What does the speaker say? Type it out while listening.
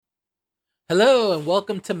Hello and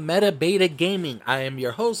welcome to Meta Beta Gaming. I am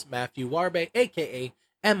your host, Matthew Juarbe, aka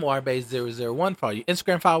MWarbe001 for all you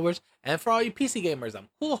Instagram followers, and for all you PC gamers, I'm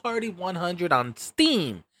CoolHardy100 on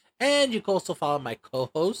Steam. And you can also follow my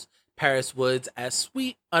co-host, Paris Woods, as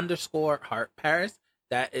sweet_heart Paris.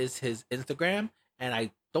 That is his Instagram, and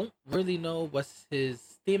I don't really know what's his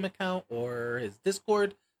Steam account or his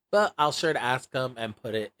Discord, but I'll sure to ask him and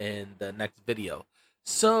put it in the next video.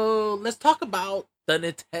 So let's talk about the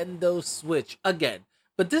Nintendo Switch again.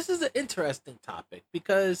 But this is an interesting topic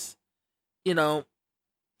because, you know,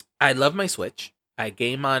 I love my Switch. I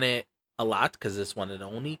game on it a lot because it's one of the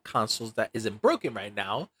only consoles that isn't broken right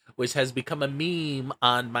now, which has become a meme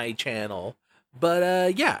on my channel.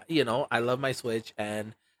 But yeah, I love my Switch,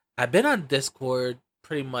 and I've been on Discord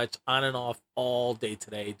pretty much on and off all day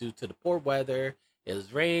today due to the poor weather. It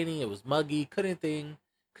was raining, it was muggy, couldn't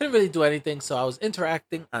really do anything, so I was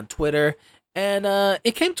interacting on Twitter, and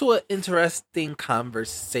it came to an interesting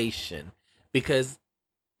conversation because,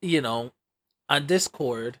 you know, on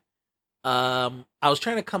Discord, I was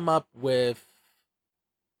trying to come up with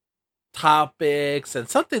topics and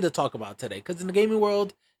something to talk about today because in the gaming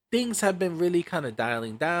world, things have been really kind of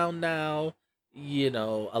dialing down now.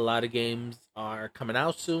 A lot of games are coming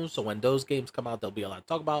out soon, so when those games come out, there'll be a lot to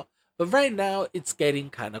talk about. But right now, it's getting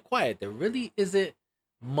kind of quiet. There really isn't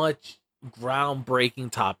much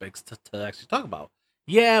groundbreaking topics to actually talk about.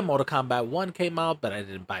 Yeah, Mortal Kombat 1 came out, but I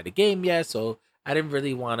didn't buy the game yet, so I didn't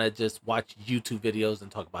really want to just watch YouTube videos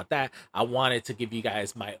and talk about that. I wanted to give you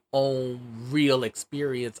guys my own real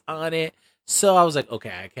experience on it. So I was like,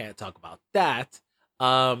 okay, I can't talk about that.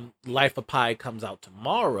 Life of Pi comes out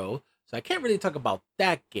tomorrow, so I can't really talk about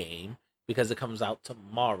that game because it comes out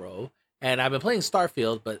tomorrow. And I've been playing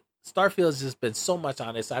Starfield, but Starfield's just been so much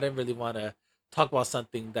on it, so I didn't really want to talk about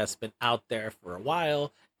something that's been out there for a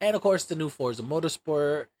while. And of course, the new Forza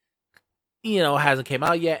Motorsport, hasn't came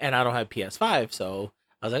out yet, and I don't have PS5, so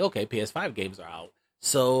I was like, okay, PS5 games are out.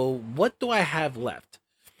 So what do I have left?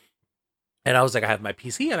 And I was like, I have my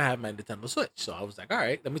PC and I have my Nintendo Switch. So I was like, all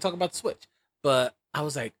right, let me talk about the Switch. But I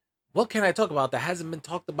was like, what can I talk about that hasn't been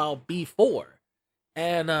talked about before?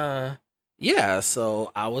 And yeah,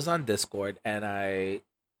 so I was on Discord and I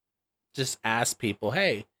just asked people,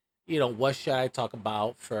 hey, what should I talk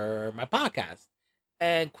about for my podcast?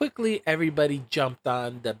 And quickly everybody jumped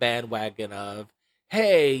on the bandwagon of,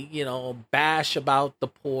 hey, bash about the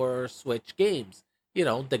poor Switch games.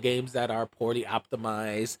 The games that are poorly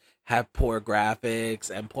optimized, have poor graphics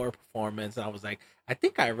and poor performance. And I was like, I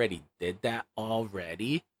think I already did that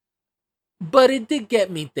already. But it did get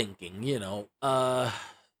me thinking, wow,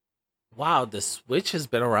 the Switch has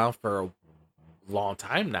been around for a long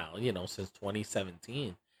time now, since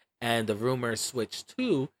 2017. And the rumor Switch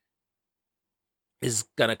 2 is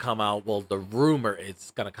gonna come out. Well, the rumor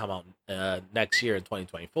is gonna come out next year in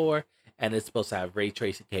 2024, and it's supposed to have ray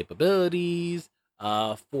tracing capabilities,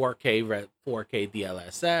 4K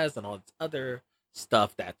DLSS, and all this other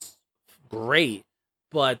stuff. That's great,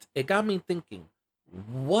 but it got me thinking: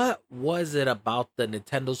 what was it about the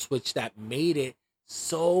Nintendo Switch that made it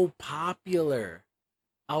so popular?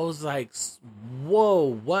 I was like, whoa,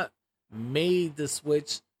 what made the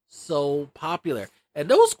Switch so popular? And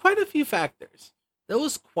there was quite a few factors.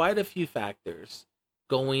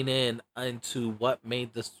 Going into what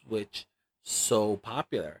made the Switch so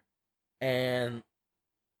popular. And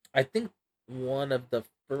I think one of the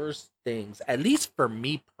first things, at least for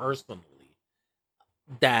me personally,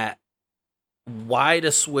 that why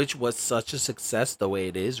the Switch was such a success the way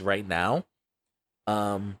it is right now,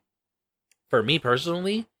 for me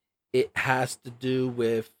personally, it has to do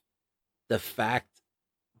with the fact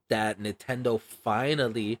that Nintendo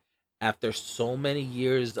finally, after so many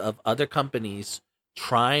years of other companies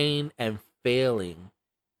trying and failing,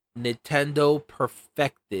 Nintendo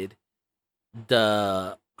perfected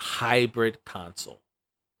the hybrid console,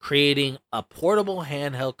 creating a portable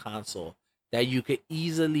handheld console that you could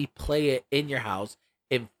easily play it in your house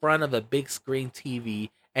in front of a big screen TV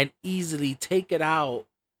and easily take it out,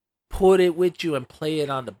 put it with you, and play it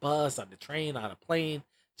on the bus, on the train, on a plane.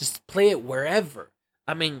 Just play it wherever.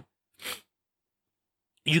 I mean,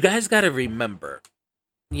 you guys got to remember,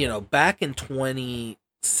 back in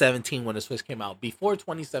 2017 when the Switch came out, before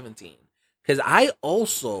 2017, because I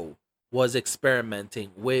also was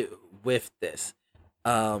experimenting with this.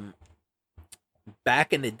 Back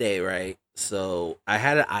in the day, right? So I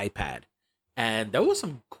had an iPad, and there was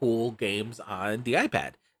some cool games on the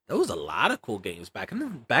iPad. There was a lot of cool games back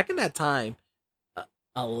in that time.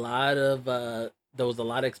 A lot of there was a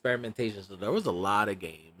lot of experimentation, so there was a lot of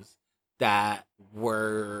games that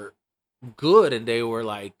were good, and they were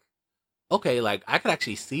like okay, like I could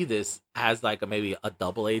actually see this as like a maybe a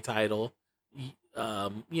double A title,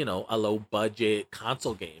 a low budget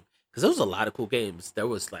console game because there was a lot of cool games. There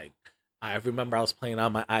was like I remember I was playing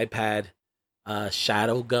on my iPad,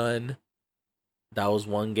 Shadow Gun. That was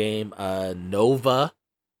one game. Nova.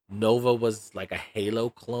 Nova was like a Halo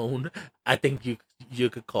clone. I think you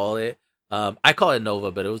could call it. I call it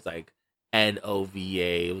Nova, but it was like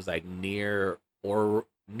NOVA. It was like near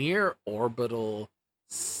orbital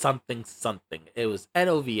something something. It was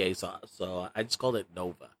NOVA, so I just called it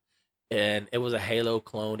Nova. And it was a Halo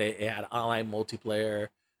clone. It had online multiplayer.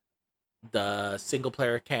 The single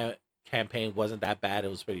player campaign wasn't that bad. It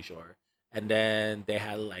was pretty short. And then they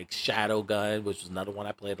had like Shadow Gun, which was another one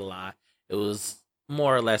I played a lot. It was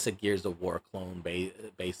more or less a Gears of War clone,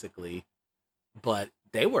 basically. But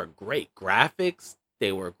they were great graphics.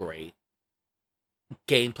 They were great.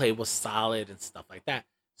 Gameplay was solid and stuff like that.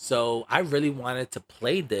 So I really wanted to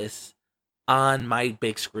play this on my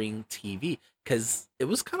big screen TV because it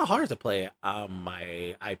was kind of hard to play on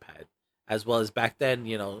my iPad, as well as back then.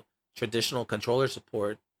 Traditional controller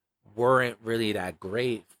support weren't really that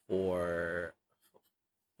great for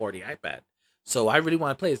the iPad. So I really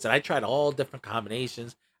want to play this, and I tried all different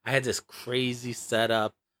combinations. I had this crazy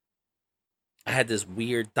setup. I had this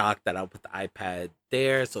weird dock that I put the iPad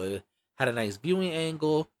there, so it had a nice viewing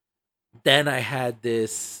angle. Then I had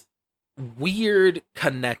this weird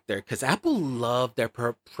connector because Apple loved their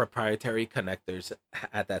proprietary connectors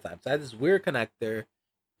at that time. So I had this weird connector,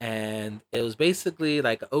 and it was basically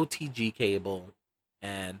like an OTG cable,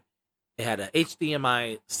 and it had an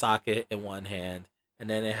HDMI socket in one hand, and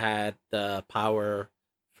then it had the power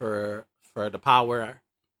for the power,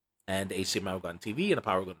 and the HDMI would go on TV, and the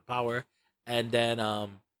power would go to power, and then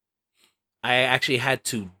I actually had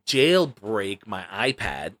to jailbreak my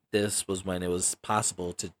iPad. This was when it was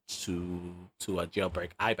possible to jailbreak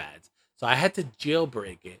iPads. So I had to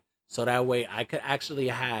jailbreak it so that way I could actually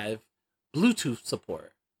have Bluetooth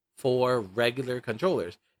support for regular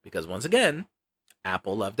controllers. Because once again,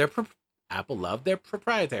 Apple loved their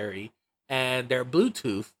proprietary, and their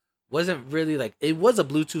Bluetooth wasn't really like it was a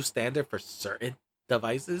Bluetooth standard for certain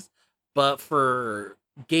devices, but for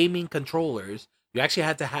gaming controllers you actually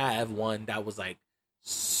had to have one that was like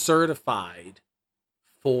certified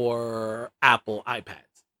for Apple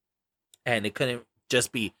iPads, and it couldn't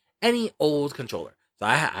just be any old controller. So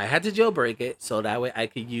I had to jailbreak it so that way I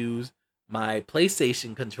could use my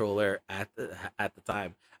PlayStation controller at the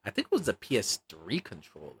time. I think it was a PS3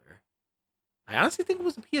 controller. I honestly think it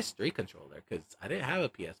was a PS3 controller because I didn't have a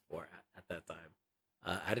PS4 at that time.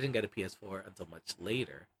 I didn't get a PS4 until much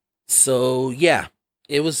later. So yeah,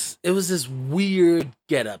 it was this weird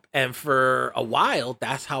getup, and for a while,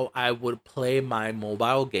 that's how I would play my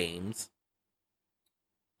mobile games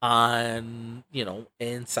on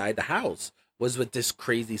inside the house, was with this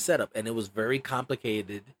crazy setup, and it was very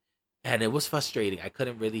complicated, and it was frustrating. I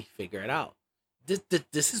couldn't really figure it out.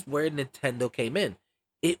 This is where Nintendo came in.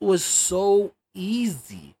 It was so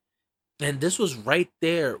easy, and this was right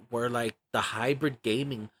there where like the hybrid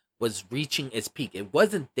gaming was reaching its peak. It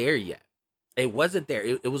wasn't there yet. It wasn't there.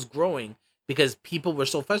 It was growing because people were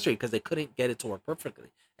so frustrated because they couldn't get it to work perfectly.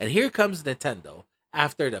 And here comes Nintendo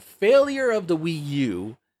after the failure of the Wii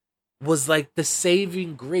U was like the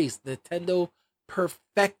saving grace. Nintendo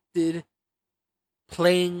perfected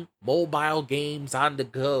playing mobile games on the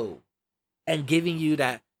go and giving you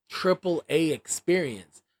that triple A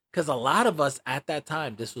experience. Because a lot of us at that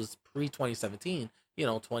time, this was pre 2017,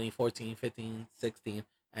 2014, 15, 16,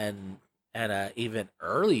 and even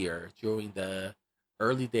earlier during the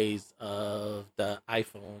early days of the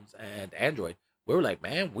iPhones and Android, we were like,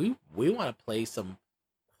 man, we want to play some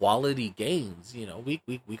quality games.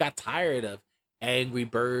 We got tired of Angry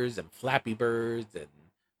Birds and Flappy Birds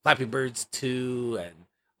 2 and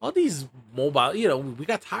all these mobile, we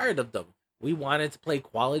got tired of them. We wanted to play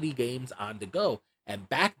quality games on the go. And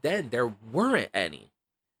back then there weren't any.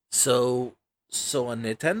 So a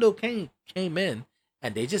Nintendo came in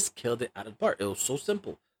and they just killed it out of the park. It was so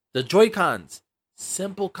simple. The Joy-Cons,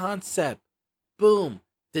 simple concept. Boom.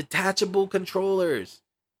 Detachable controllers.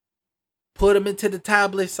 Put them into the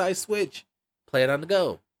tablet size Switch. Play it on the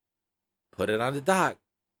go. Put it on the dock.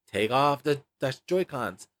 Take off the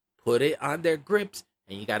Joy-Cons. Put it on their grips.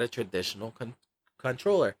 And you got a traditional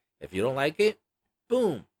controller. If you don't like it,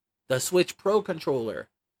 boom. The Switch Pro controller.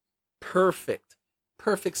 Perfect.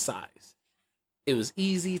 Perfect size. It was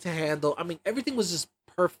easy to handle. I mean, everything was just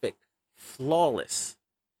perfect. Flawless.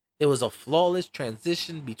 It was a flawless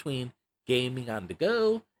transition between gaming on the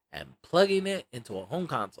go and plugging it into a home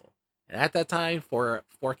console. And at that time, 4K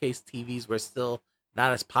TVs were still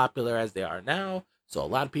not as popular as they are now. So a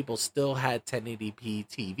lot of people still had 1080p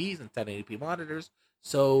TVs and 1080p monitors.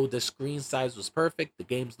 So the screen size was perfect. The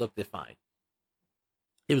games looked fine.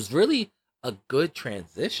 It was really a good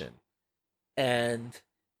transition. And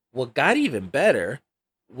what got even better,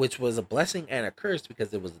 which was a blessing and a curse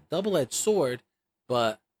because it was a double edged sword,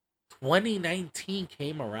 but 2019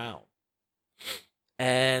 came around.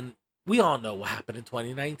 And we all know what happened in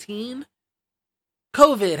 2019.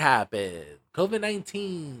 COVID happened.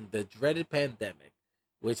 COVID-19, the dreaded pandemic,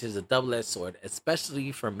 which is a double edged sword,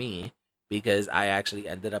 especially for me because I actually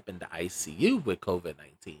ended up in the ICU with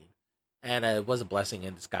COVID-19. And it was a blessing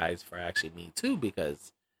in disguise for actually me too,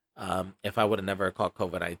 because if I would have never caught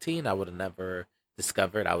COVID-19, I would have never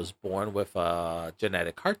discovered I was born with a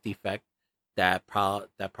genetic heart defect that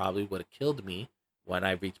probably would have killed me when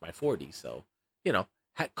I reached my 40s. So, you know,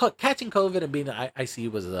 catching COVID and being in the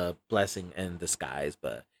ICU was a blessing in disguise,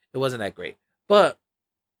 but it wasn't that great. But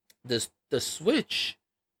the Switch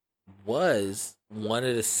was one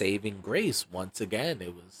of the saving grace once again.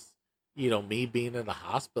 It was, me being in the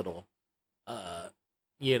hospital, uh,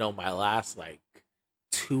 my last like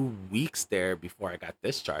 2 weeks there before I got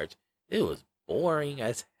discharged. It was boring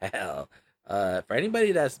as hell. For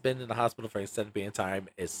anybody that's been in the hospital for an extended period of time,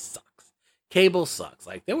 it sucks. Cable sucks.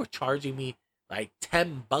 Like they were charging me like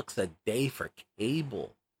 $10 a day for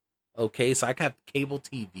cable. Okay, so I got cable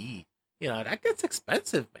TV. That gets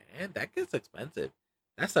expensive, man. That gets expensive.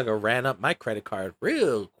 That's like a ran up my credit card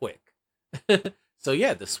real quick. So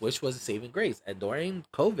yeah, the Switch was a saving grace. And during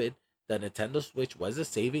COVID, the Nintendo Switch was a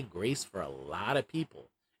saving grace for a lot of people.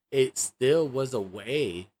 It still was a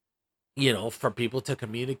way, for people to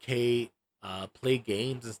communicate, play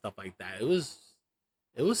games and stuff like that. It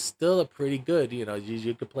was still a pretty good,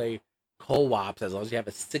 you could play co-ops as long as you have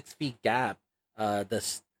a 6 feet gap. The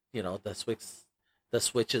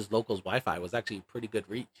Switch's locals Wi-Fi was actually pretty good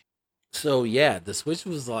reach. So yeah, the Switch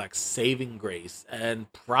was like saving grace,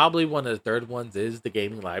 and probably one of the third ones is the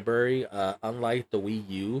gaming library. Unlike the Wii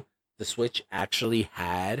U, the Switch actually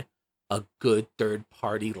had a good third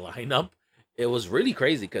party lineup. It was really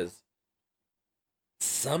crazy because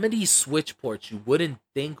some of these Switch ports you wouldn't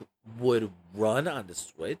think would run on the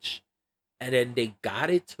Switch, and then they got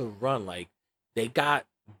it to run. Like they got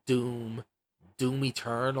Doom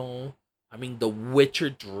Eternal. I mean, The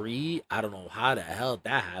Witcher 3. I don't know how the hell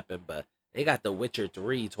that happened, but they got The Witcher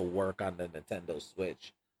 3 to work on the Nintendo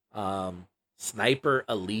Switch. Sniper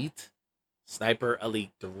Elite, Sniper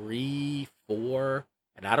Elite 3, 4,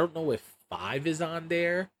 and I don't know if 5 is on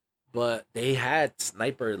there, but they had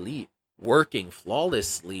Sniper Elite working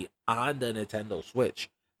flawlessly on the Nintendo Switch.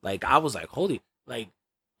 Like, I was like, holy, like,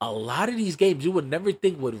 a lot of these games you would never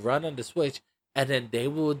think would run on the Switch, and then they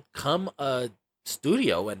would come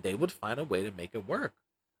studio and they would find a way to make it work.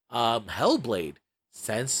 Hellblade,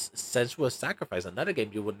 Sensuous Sacrifice, another game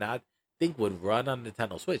you would not think would run on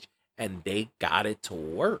Nintendo Switch, and they got it to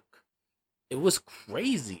work. It was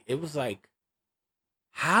crazy. It was like,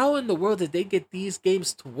 how in the world did they get these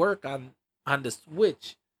games to work on the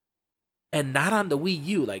Switch and not on the Wii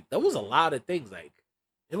U? Like, there was a lot of things. Like,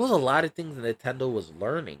 it was a lot of things Nintendo was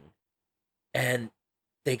learning, and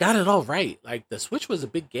they got it all right. Like, the Switch was a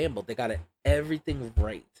big gamble. They got everything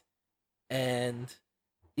right. And,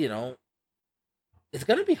 it's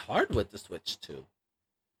going to be hard with the Switch, too.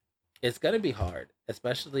 It's going to be hard,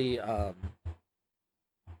 especially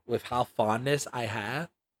with how fondness I have.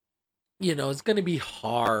 It's going to be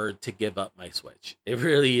hard to give up my Switch. It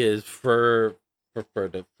really is for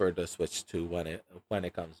the Switch 2 when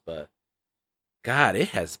it comes. But, God, it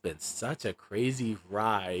has been such a crazy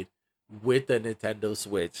ride with the Nintendo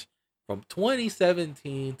Switch from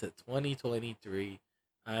 2017 to 2023.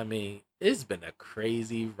 I mean, it's been a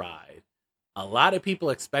crazy ride. A lot of people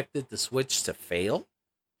expected the Switch to fail,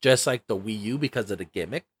 just like the Wii U because of the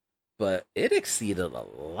gimmick, but it exceeded a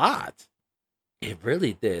lot. It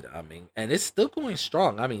really did. I mean, and it's still going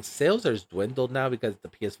strong. I mean, sales are dwindled now because the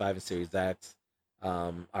PS5 and Series X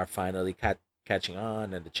are finally catching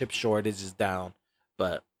on and the chip shortage is down.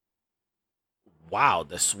 But wow,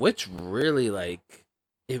 the Switch really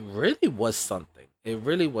it really was something. It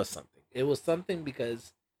really was something. It was something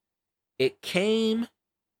because it came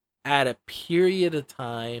at a period of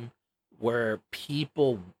time where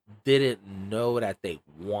people didn't know that they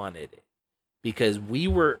wanted it, because we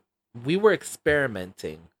were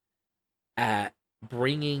experimenting at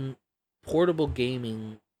bringing portable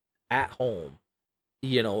gaming at home,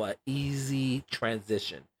 a easy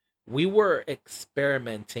transition. We were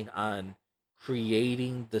experimenting on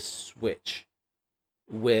creating the Switch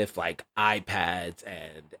with like iPads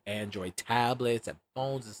and Android tablets and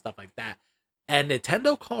phones and stuff like that. And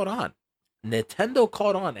Nintendo caught on.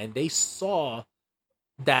 And they saw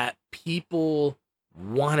that people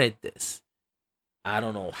wanted this. I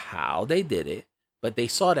don't know how they did it, but they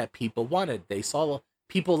saw that people wanted. They saw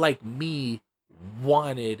people like me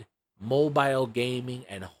wanted mobile gaming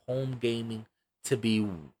and home gaming to be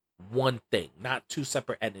one thing, not two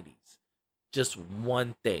separate entities, just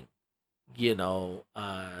one thing. You know,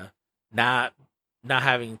 not not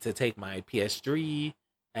having to take my PS3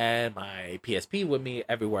 and my PSP with me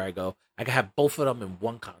everywhere I go. I can have both of them in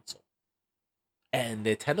one console. And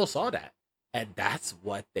Nintendo saw that. And that's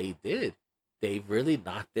what they did. They really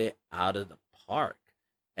knocked it out of the park.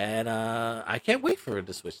 And I can't wait for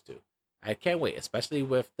the Switch 2. I can't wait, especially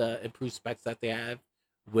with the improved specs that they have,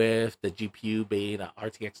 with the GPU being an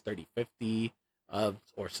RTX 3050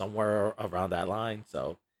 or somewhere around that line.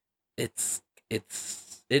 So it's it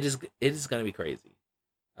is gonna be crazy.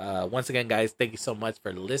 Once again, guys, thank you so much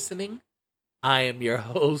for listening. I am your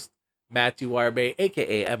host, Matthew Juarbe,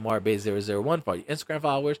 aka MWarbe001 for all you Instagram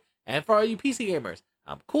followers and for all you PC gamers.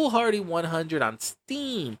 I'm CoolHardy100 on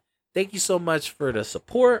Steam. Thank you so much for the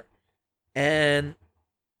support and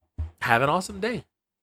have an awesome day.